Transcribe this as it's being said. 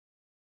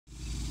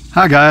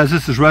Hi guys,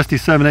 this is Rusty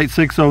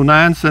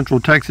 78609, Central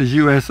Texas,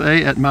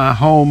 USA, at my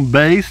home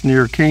base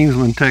near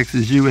Kingsland,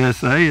 Texas,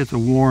 USA. It's a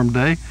warm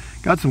day.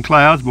 Got some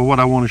clouds, but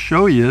what I want to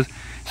show you is,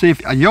 see, if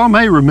y'all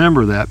may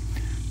remember that,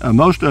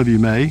 most of you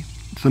may,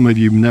 some of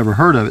you have never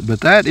heard of it,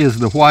 but that is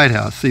the White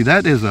House. See,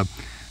 that is a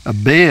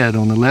bed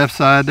on the left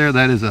side there.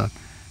 That is a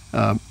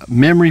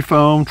memory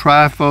foam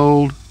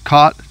trifold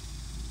cot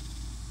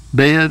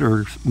bed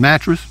or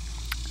mattress.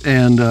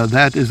 And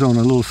that is on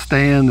a little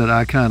stand that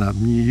I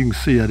you can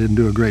see I didn't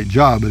do a great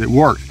job, but it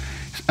worked.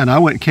 And I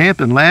went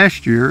camping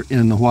last year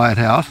in the White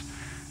House.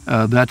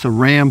 That's a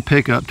Ram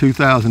pickup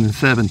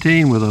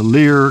 2017 with a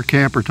Lear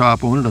camper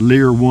top on it, a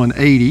Lear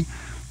 180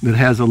 that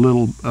has a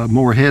little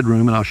more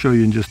headroom, and I'll show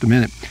you in just a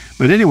minute.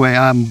 But anyway,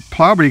 I'm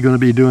probably going to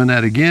be doing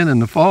that again in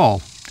the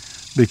fall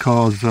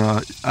because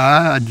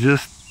I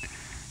just,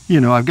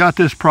 I've got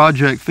this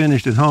project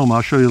finished at home.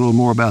 I'll show you a little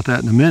more about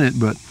that in a minute,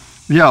 but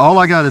yeah, all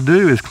I got to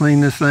do is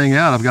clean this thing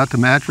out. I've got the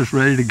mattress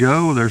ready to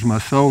go. There's my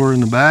solar in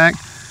the back.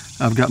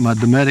 I've got my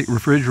Dometic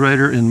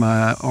refrigerator in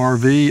my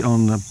RV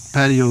on the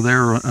patio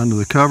there under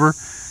the cover.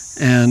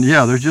 And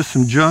yeah, there's just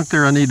some junk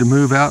there I need to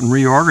move out and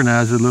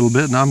reorganize it a little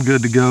bit, and I'm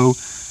good to go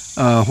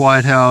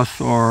White House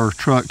or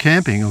truck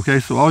camping. Okay,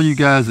 so all you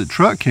guys that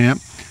truck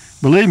camp,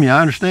 believe me, I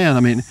understand.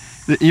 I mean,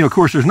 of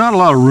course, there's not a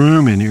lot of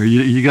room in here.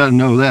 You got to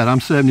know that. I'm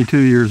 72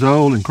 years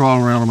old, and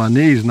crawling around on my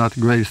knees is not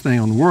the greatest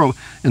thing in the world.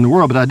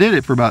 But I did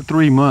it for about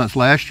 3 months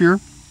last year.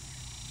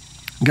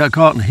 Got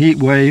caught in a heat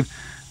wave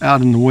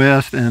out in the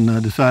west,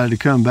 and decided to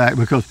come back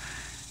because,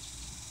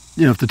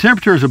 if the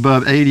temperature is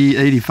above 80,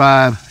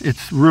 85,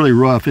 it's really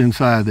rough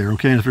inside there.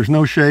 Okay, and if there's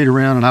no shade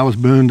around, and I was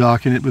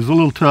boondocking, it was a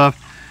little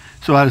tough.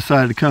 So I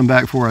decided to come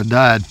back before I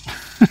died.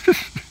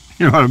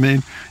 You know what I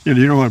mean? You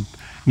don't want to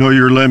know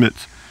your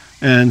limits.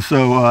 And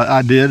so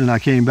I did, and I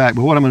came back.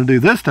 But what I'm going to do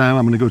this time,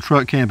 I'm going to go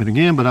truck camping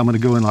again, but I'm going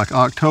to go in like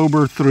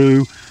October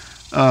through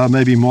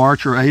maybe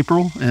March or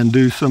April and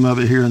do some of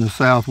it here in the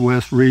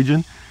southwest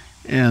region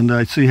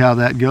and see how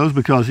that goes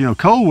because,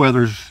 cold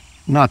weather's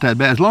not that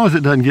bad. As long as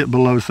it doesn't get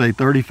below, say,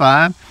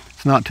 35,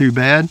 it's not too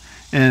bad.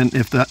 And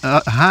if the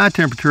high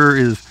temperature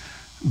is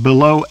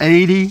below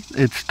 80,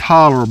 it's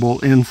tolerable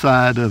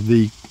inside of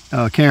the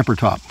camper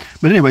top.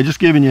 But anyway, just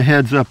giving you a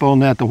heads up on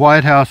that. The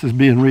White House is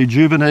being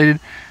rejuvenated.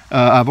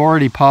 I've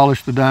already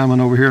polished the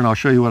diamond over here, and I'll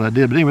show you what I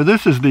did. But anyway,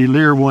 this is the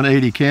Lear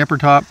 180 camper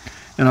top,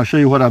 and I'll show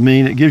you what I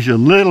mean. It gives you a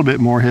little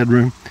bit more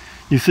headroom.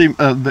 You see,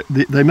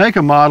 they make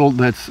a model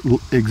that's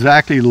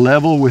exactly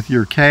level with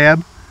your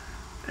cab,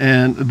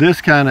 and this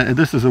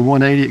is a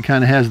 180. It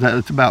kind of has that.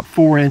 It's about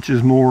 4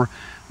 inches more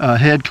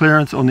head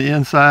clearance on the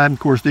inside. Of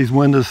course, these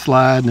windows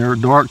slide, and they're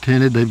dark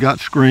tinted. They've got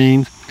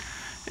screens,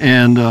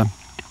 and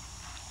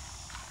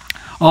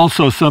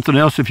also something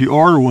else. If you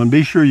order one,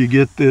 be sure you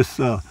get this.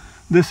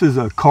 This is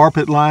a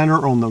carpet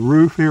liner on the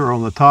roof here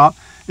on the top.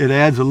 It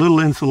adds a little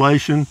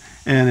insulation,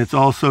 and it's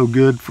also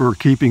good for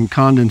keeping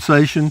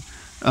condensation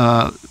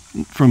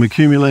from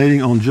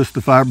accumulating on just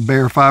the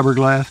bare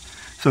fiberglass.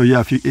 So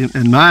yeah,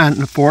 in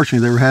mine,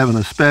 fortunately, they were having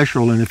a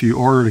special, and if you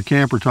ordered a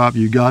camper top,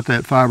 you got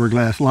that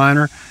fiberglass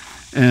liner.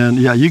 And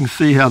yeah, you can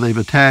see how they've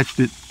attached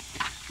it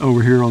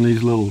over here on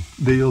these little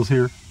deals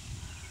here.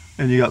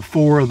 And you got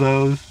 4 of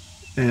those.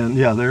 And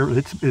yeah,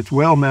 it's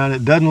well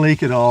mounted, doesn't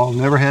leak at all,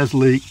 never has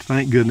leaked,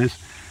 thank goodness.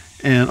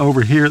 And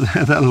over here,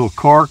 that little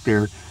cork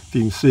there, if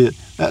you can see it,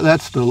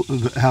 that's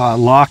how I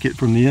lock it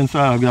from the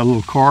inside. I've got a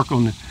little cork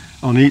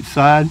on each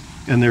side,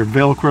 and they're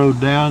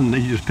Velcroed down,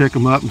 and you just pick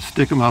them up and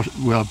stick them out.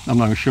 Well, I'm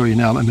not going to show you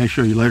now, I may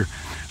show you later.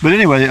 But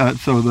anyway,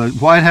 so the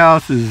White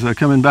House is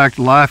coming back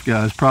to life,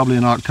 guys, probably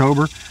in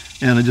October,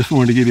 and I just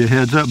wanted to give you a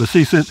heads up. But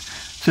see,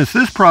 since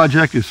this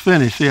project is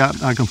finished, see,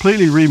 I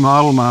completely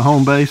remodeled my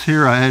home base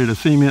here. I added a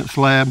cement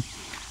slab.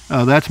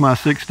 That's my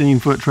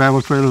 16-foot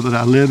travel trailer that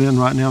I live in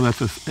right now.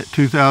 That's a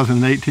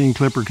 2018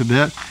 Clipper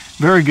Cadet.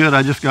 Very good.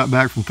 I just got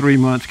back from 3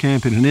 months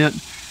camping in it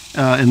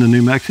in the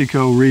New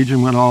Mexico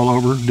region. Went all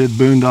over, did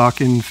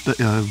boondocking.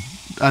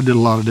 I did a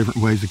lot of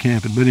different ways of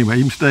camping. But anyway,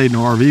 even stayed in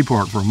an RV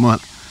park for a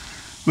month.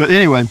 But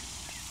anyway,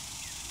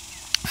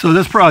 so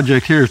this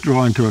project here is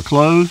drawing to a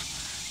close.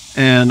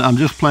 And I'm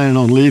just planning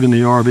on leaving the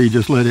RV,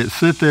 just let it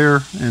sit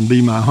there and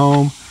be my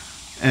home.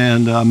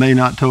 And I may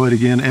not tow it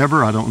again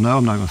ever. I don't know.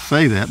 I'm not going to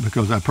say that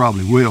because I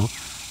probably will.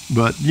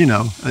 But,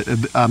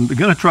 I'm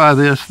going to try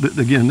this.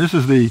 Again, this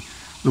is the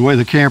way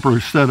the camper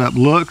setup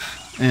looks.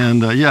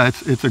 And yeah,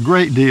 it's a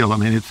great deal. I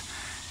mean,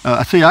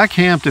 I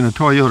camped in a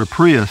Toyota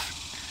Prius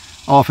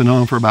off and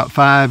on for about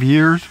 5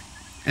 years.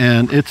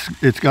 And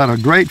it's got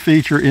a great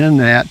feature in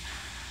that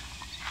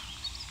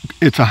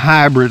it's a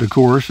hybrid, of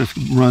course. It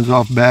runs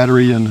off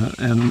battery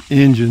and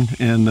engine,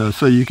 and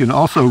so you can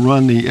also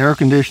run the air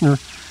conditioner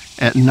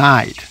at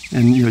night,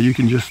 and you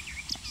can just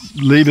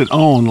leave it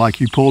on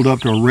like you pulled up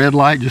to a red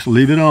light. Just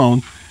leave it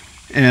on,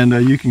 and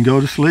you can go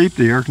to sleep.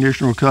 The air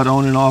conditioner will cut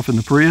on and off in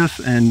the Prius,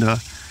 and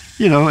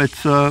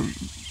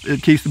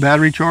it keeps the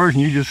battery charged,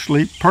 and you just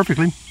sleep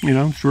perfectly.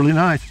 It's really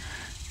nice.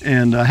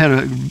 And I had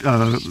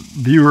a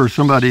viewer,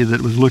 somebody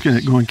that was looking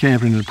at going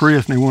camping in the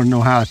Prius, and they wanted to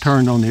know how I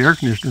turned on the air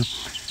conditioner.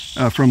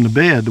 from the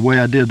bed. The way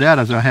I did that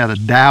is I had a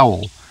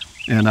dowel,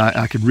 and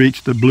I could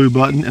reach the blue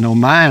button. And on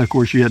mine, of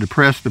course, you had to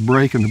press the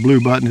brake and the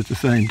blue button at the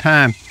same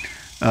time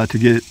to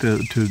get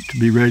it to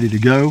be ready to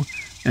go.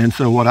 And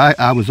so what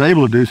I was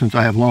able to do, since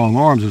I have long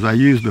arms, is I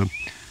used the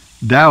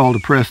dowel to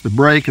press the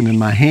brake, and then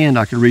my hand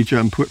I could reach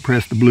up and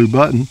press the blue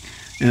button,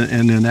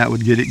 and then that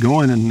would get it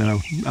going, and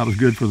I was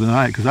good for the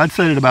night, because I'd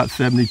set it about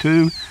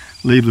 72,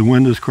 leave the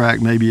windows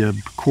cracked maybe a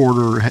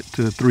quarter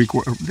to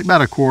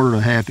about a quarter to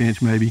a half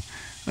inch maybe,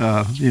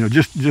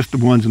 just the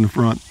ones in the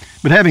front.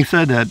 But having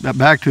said that,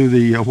 back to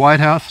the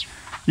White House.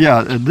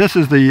 Yeah, this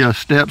is the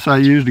steps I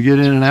use to get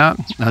in and out.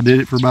 I did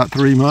it for about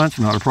 3 months,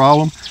 not a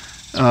problem.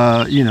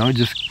 You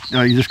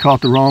just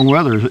caught the wrong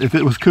weather. If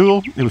it was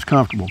cool, it was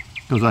comfortable,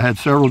 because I had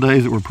several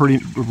days that were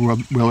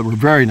that were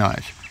very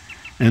nice.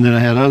 And then I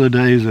had other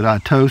days that I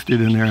toasted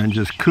in there and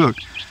just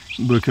cooked,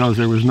 because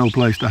there was no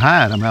place to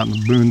hide. I'm out in the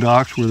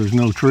boondocks where there's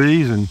no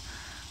trees, and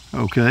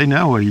okay,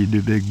 now what do you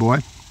do, big boy?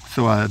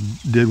 So I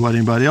did what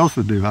anybody else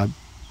would do. I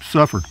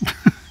suffered.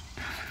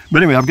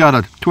 But anyway, I've got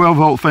a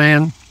 12-volt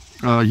fan,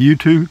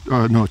 it's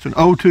an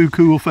O2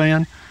 cool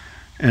fan.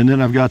 And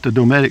then I've got the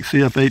Dometic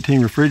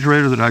CF18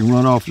 refrigerator that I can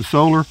run off the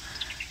solar.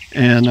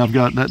 And I've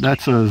got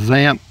that's a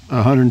Zamp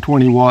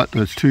 120 watt,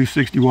 that's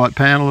 260 watt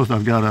panels.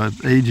 I've got a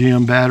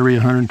AGM battery,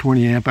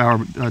 120 amp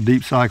hour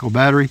deep cycle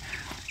battery.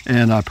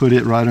 And I put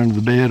it right under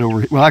the bed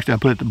well, actually I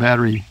put the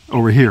battery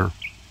over here.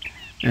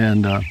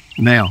 And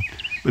now,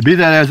 but be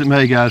that as it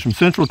may, guys, from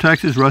Central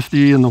Texas,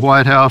 Rusty and the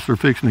White House are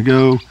fixing to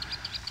go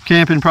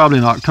camping probably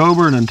in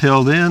October, and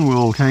until then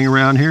we'll hang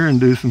around here and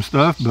do some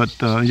stuff. But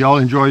y'all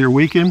enjoy your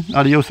weekend.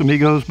 Adios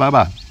amigos. Bye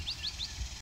bye.